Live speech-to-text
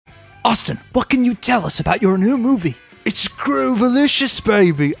Austin, what can you tell us about your new movie? It's Grovelicious,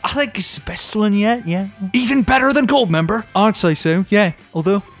 baby. I think it's the best one yet, yeah. Even better than Goldmember? I'd say so, yeah.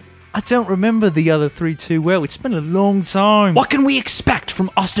 Although, I don't remember the other three too well. It's been a long time. What can we expect from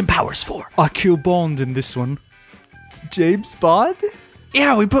Austin Powers 4? I kill Bond in this one. James Bond?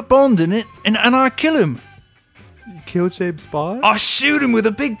 Yeah, we put Bond in it, and I kill him. You kill James Bond? I shoot him with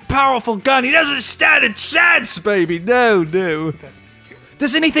a big, powerful gun. He doesn't stand a chance, baby. No.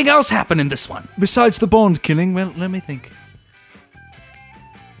 Does anything else happen in this one? Besides the Bond killing, well, let me think.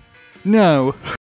 No.